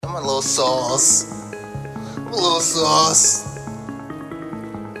I'm a little sauce. I'm a little sauce.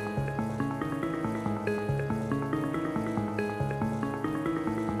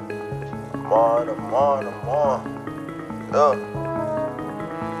 I'm on. Yeah.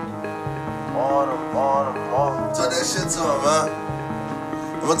 I'm on. Talk that shit to him, man.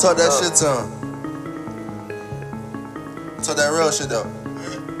 I'm gonna talk that shit to him. Talk that real shit though.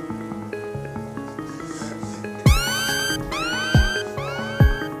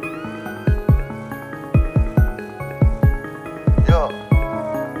 Yo.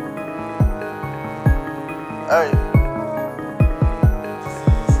 Hey.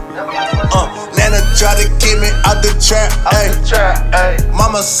 Nana try to get me out the trap, ayy.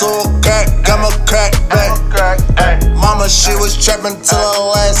 Mama so crack, I'm a crack bae. Mama, she was trapping till her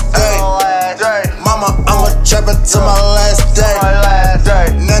last day. Mama, I'ma trapping till my last day.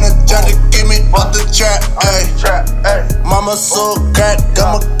 Nana try to get me out the trap, ayy. Mama so crack,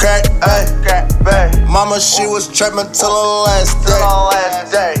 I'm a crack bae. Mama, she was trapping till her last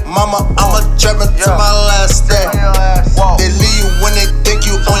day. Mama, I'ma trapping till my last day. They leave you when they think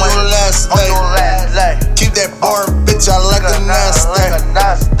you on your last day. Keep that boring bitch, I like a nasty.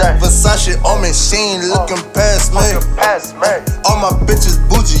 Versace on me, she ain't looking past me. All my bitches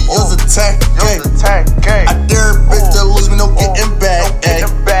bougie, use a tack. I dare a bitch to lose me, no getting back.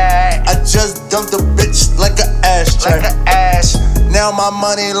 I just dumped a bitch like an ashtray. Now my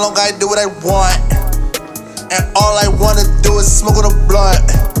money long, I do what I want. And all I wanna do is smoke on a blunt.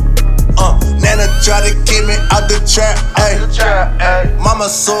 Nana try to get me out the trap, ayy. Mama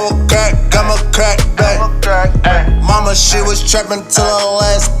so crack, I'm a crack bae. Mama, she was trapping till her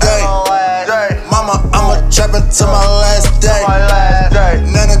last day. Mama, I'ma trapping till my last day.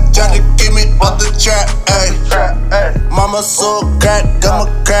 Nana try to get me out the trap, ayy. Mama so crack, I'm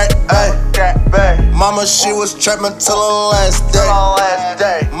a crack bae. Mama, she was trapping till her last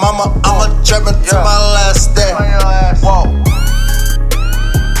day. Mama, I'ma trapping till my last day.